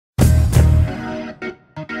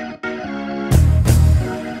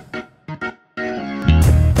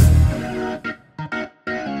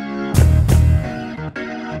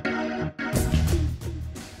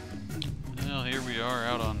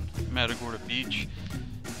beach.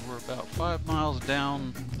 We're about 5 miles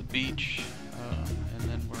down the beach, and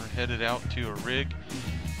then we're headed out to a rig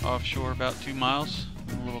offshore about 2 miles.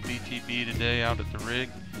 A little BTB today out at the rig.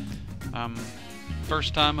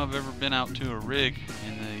 First time I've ever been out to a rig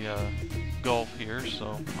in the Gulf here, so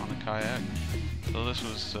on a kayak. So this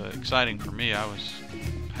was exciting for me. I was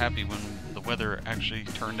happy when the weather actually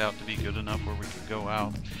turned out to be good enough where we could go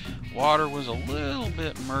out. Water was a little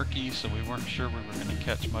bit murky, so we weren't sure we were going to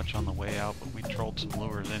catch much on the way out, but we trolled some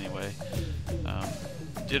lures anyway.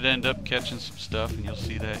 Did end up catching some stuff, and you'll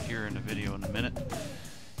see that here in the video in a minute.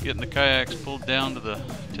 Getting the kayaks pulled down to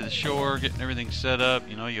the shore, getting everything set up.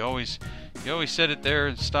 You know, you always set it there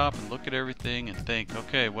and stop and look at everything and think,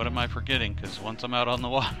 okay, what am I forgetting? Because once I'm out on the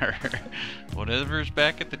water, whatever's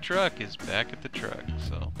back at the truck is back at the truck.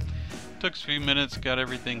 So took a few minutes, got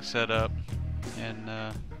everything set up,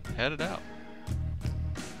 and headed out.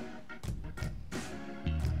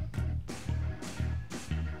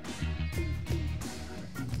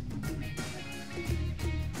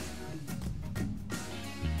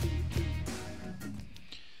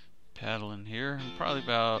 Paddling here. I'm probably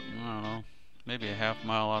about, I don't know, maybe a half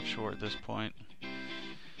mile offshore at this point.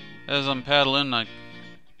 As I'm paddling, I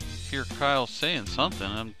hear Kyle saying something.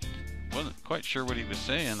 I wasn't quite sure what he was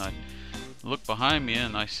saying. I look behind me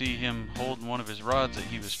and I see him holding one of his rods that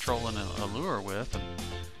he was trolling a lure with. And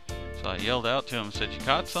so I yelled out to him and said, "You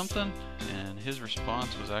caught something?" And his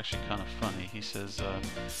response was actually kind of funny. He says,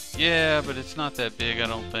 "Yeah, but it's not that big, I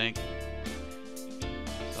don't think."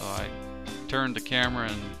 So I turned the camera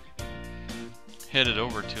and headed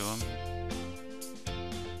over to him.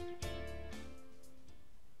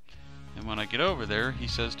 And when I get over there, he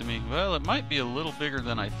says to me, "Well, it might be a little bigger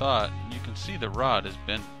than I thought. You can see the rod is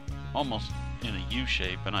bent almost in a U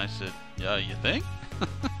shape." And I said, "Yeah, you think?"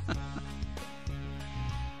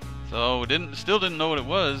 So still didn't know what it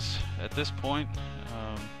was at this point.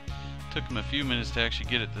 Took him a few minutes to actually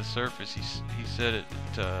get it to the surface. He said it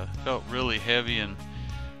felt really heavy and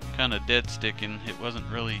kind of dead sticking. It wasn't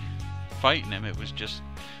really fighting him, it was just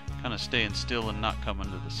kind of staying still and not coming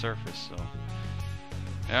to the surface. So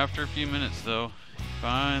after a few minutes though, he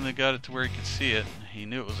finally got it to where he could see it. He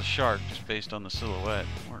knew it was a shark just based on the silhouette.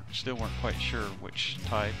 Still weren't quite sure which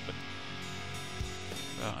type, but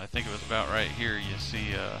I think it was about right here. You'll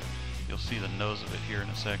see the nose of it here in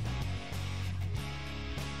a second.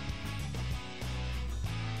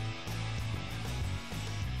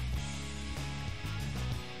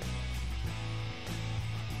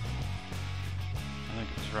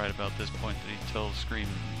 Right about this point that he told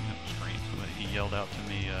he yelled out to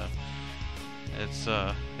me,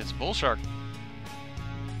 it's bull shark.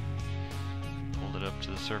 Pulled it up to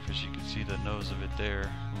the surface. You can see the nose of it there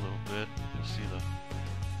a little bit. You'll see the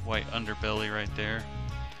white underbelly right there.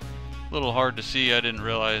 A little hard to see. I didn't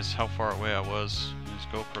realize how far away I was. These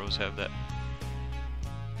GoPros have that,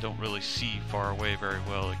 don't really see far away very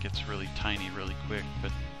well. It gets really tiny really quick.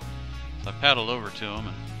 But so I paddled over to him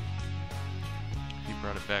and he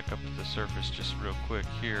brought it back up to the surface just real quick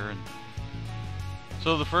here. And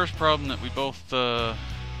so the first problem that we both were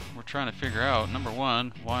trying to figure out, number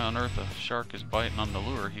one, why on earth a shark is biting on the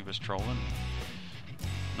lure he was trolling.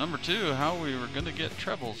 Number two, how we were going to get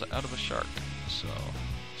trebles out of a shark. So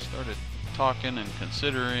started talking and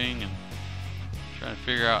considering and trying to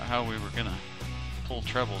figure out how we were going to pull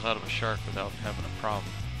trebles out of a shark without having a problem.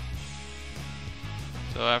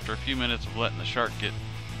 So after a few minutes of letting the shark get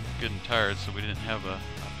good and tired, so we didn't have a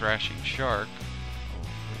thrashing shark over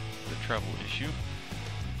the treble issue,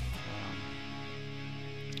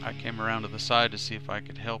 I came around to the side to see if I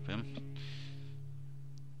could help him.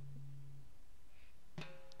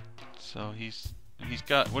 So he's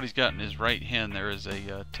got what he's got in his right hand there is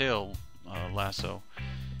a tail lasso.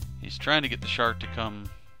 He's trying to get the shark to come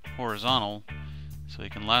horizontal so he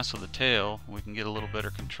can lasso the tail. We can get a little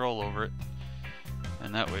better control over it,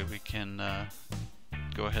 and that way we can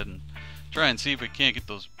go ahead and try and see if we can't get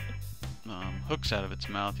those hooks out of its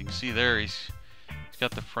mouth. You can see there he's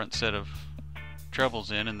got the front set of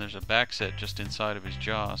trebles in, and there's a back set just inside of his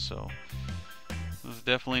jaw. So this is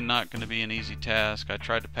definitely not going to be an easy task. I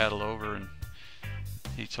tried to paddle over, and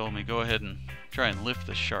he told me go ahead and try and lift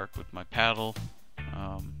the shark with my paddle.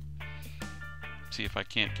 See if I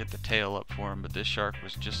can't get the tail up for him. But this shark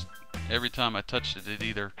was just, every time I touched it, it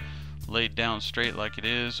either laid down straight like it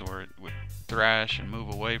is, or it would thrash and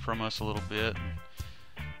move away from us a little bit.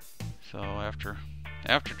 So after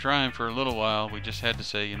trying for a little while, we just had to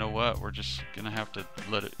say, you know what, we're just gonna have to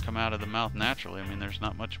let it come out of the mouth naturally. I mean, there's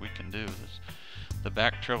not much we can do. The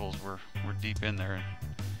back trebles were deep in there, and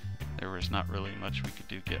there was not really much we could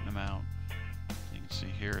do getting them out. You can can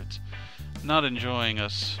see here, it's not enjoying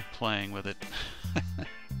us playing with it.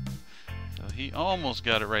 So he almost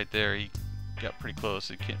got it right there. He got pretty close.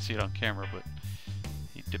 You can't see it on camera, but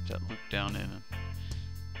he dipped that loop down in and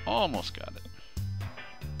almost got it.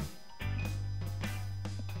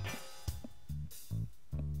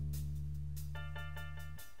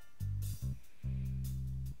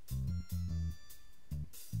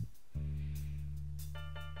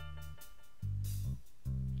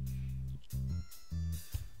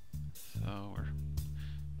 So we're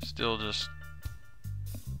still just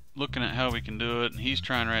looking at how we can do it, and he's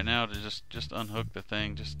trying right now to just unhook the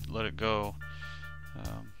thing, just let it go.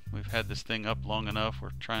 We've had this thing up long enough.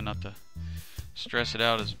 We're trying not to stress it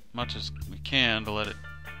out as much as we can to let it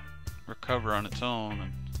recover on its own,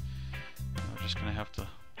 and we're just gonna have to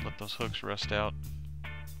let those hooks rust out.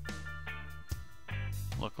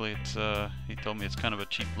 Luckily, it's he told me it's kind of a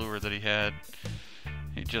cheap lure that he had.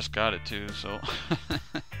 He just got it too, so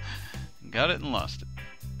got it and lost it.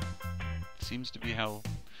 Seems to be how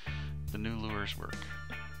the new lures work.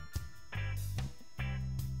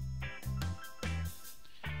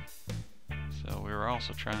 So we were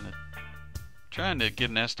also trying to get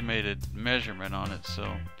an estimated measurement on it,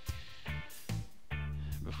 so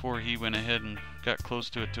before he went ahead and got close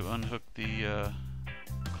to it to unhook the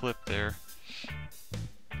clip there,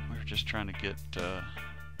 we were just trying to get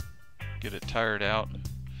it tired out.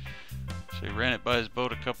 So he ran it by his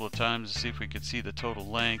boat a couple of times to see if we could see the total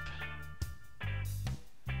length,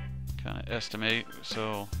 kind of estimate.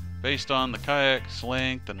 So based on the kayak's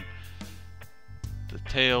length and the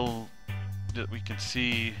tail that we can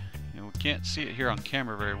see, we can't see it here on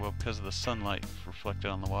camera very well because of the sunlight reflected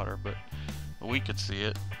on the water, but we could see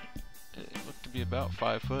it. It looked to be about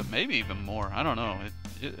 5 foot, maybe even more. I don't know.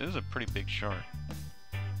 It was a pretty big shark.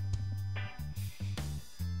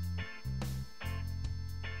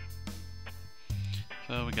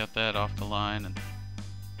 So we got that off the line and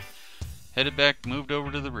headed back, moved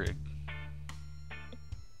over to the rig.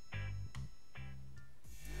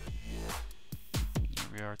 Here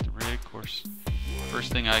we are at the rig. Of course,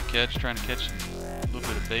 first thing I catch, trying to catch a little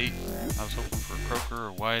bit of bait. I was hoping for a croaker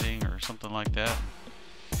or whiting or something like that.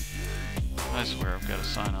 I swear I've got a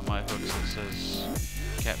sign on my hooks that says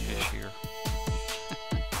catfish here.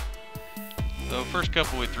 So first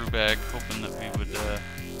couple we threw back, hoping that we would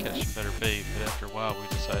catch some better bait, but after a while we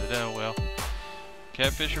decided, oh well,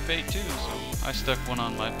 catfish are bait too, so I stuck one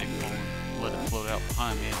on my big pole and let it float out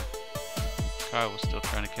behind me, and Kyle was still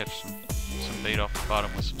trying to catch some bait off the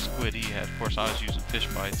bottom with some squid he had. Of course, I was using fish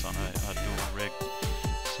bites on a dual rig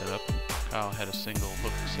setup. Kyle had a single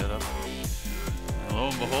hook set up, and lo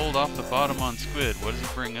and behold, off the bottom on squid, what does he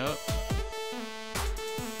bring up?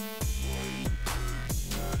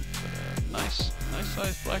 Nice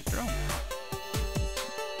sized black drum.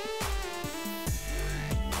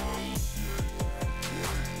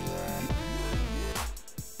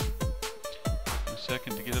 A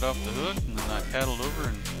second to get it off the hook, and then I paddled over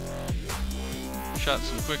and shot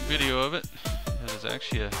some quick video of it. It is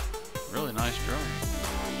actually a really nice drum.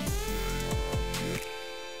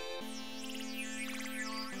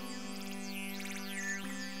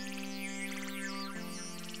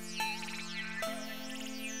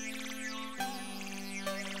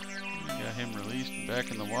 Him released and back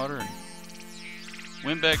in the water and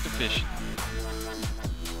went back to fishing.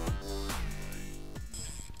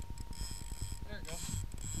 There it goes.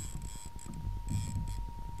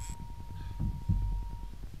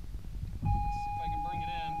 Let's see if I can bring it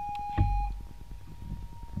in.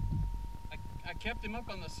 I kept him up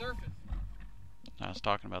on the surface. I was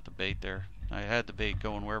talking about the bait there. I had the bait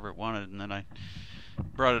going wherever it wanted, and then I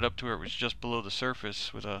brought it up to where it was just below the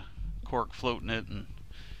surface with a cork floating it, and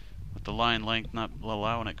with the line length not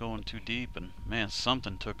allowing it going too deep, and man,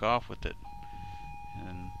 something took off with it.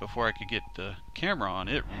 And before I could get the camera on,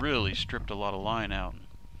 it really stripped a lot of line out.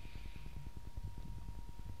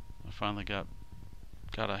 I finally got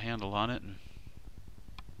a handle on it, and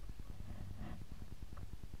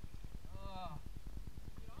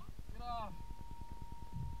get off.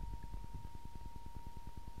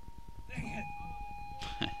 Dang it.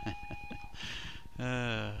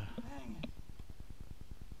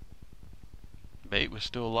 Bait was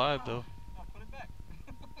still alive though. I'll put it back.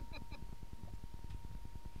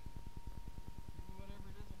 Whatever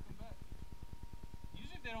it is will come back.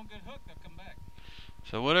 Usually if they don't get hooked, they'll come back.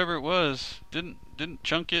 So whatever it was, didn't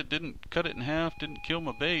chunk it, didn't cut it in half, didn't kill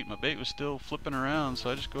my bait. My bait was still flipping around,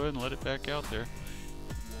 so I just go ahead and let it back out there.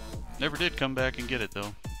 Never did come back and get it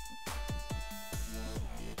though.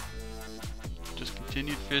 Just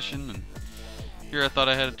continued fishing, and here I thought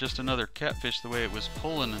I had just another catfish the way it was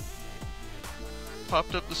pulling, and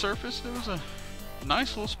popped up the surface. There was a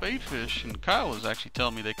nice little spade fish, and Kyle was actually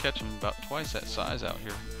telling me they catch them about twice that size out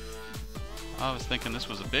here. I was thinking this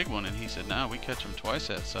was a big one, and he said, no, we catch them twice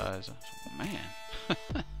that size. I said, man.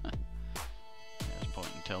 I was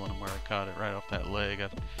pointing and telling him where I caught it, right off that leg.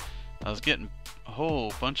 I was getting a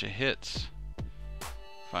whole bunch of hits.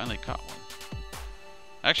 Finally caught one.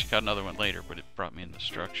 I actually caught another one later, but it brought me in the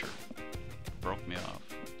structure. Broke me off.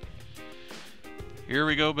 Here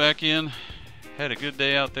we go back in. Had a good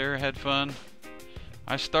day out there, had fun.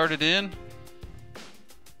 I started in,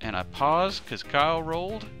 and I paused because Kyle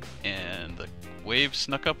rolled, and the wave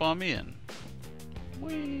snuck up on me, and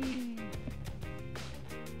whee!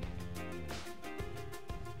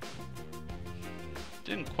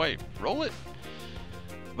 Didn't quite roll it,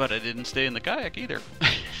 but I didn't stay in the kayak either.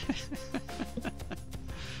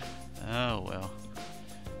 Oh well.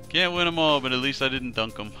 Can't win them all, but at least I didn't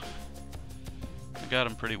dunk them. I got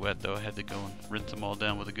them pretty wet though. I had to go and rinse them all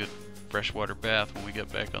down with a good freshwater bath when we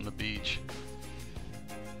got back on the beach.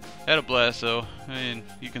 Had a blast though. I mean,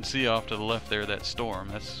 you can see off to the left there that storm.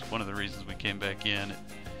 That's one of the reasons we came back in.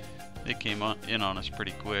 It came in on us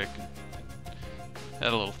pretty quick.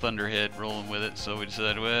 Had a little thunderhead rolling with it, so we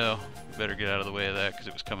decided, well, we better get out of the way of that because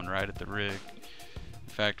it was coming right at the rig. In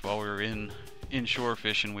fact, while we were inshore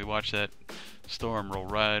fishing, we watched that storm roll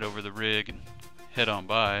right over the rig and head on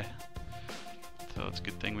by. So it's a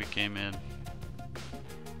good thing we came in.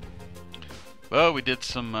 Well, we did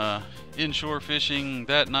some inshore fishing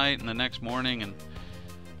that night and the next morning, and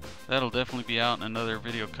that'll definitely be out in another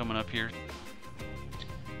video coming up here.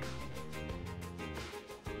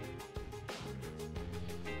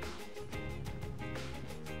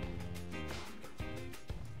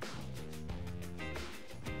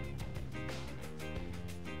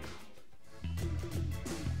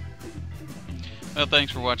 Well,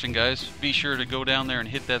 thanks for watching, guys. Be sure to go down there and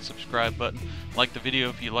hit that subscribe button. Like the video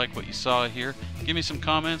if you like what you saw here. Give me some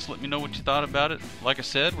comments. Let me know what you thought about it. Like I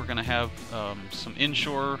said, we're going to have some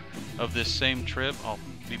inshore of this same trip. I'll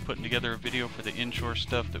be putting together a video for the inshore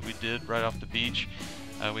stuff that we did right off the beach.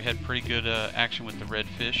 We had pretty good action with the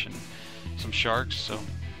redfish and some sharks, so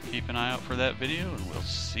keep an eye out for that video, and we'll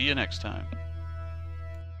see you next time.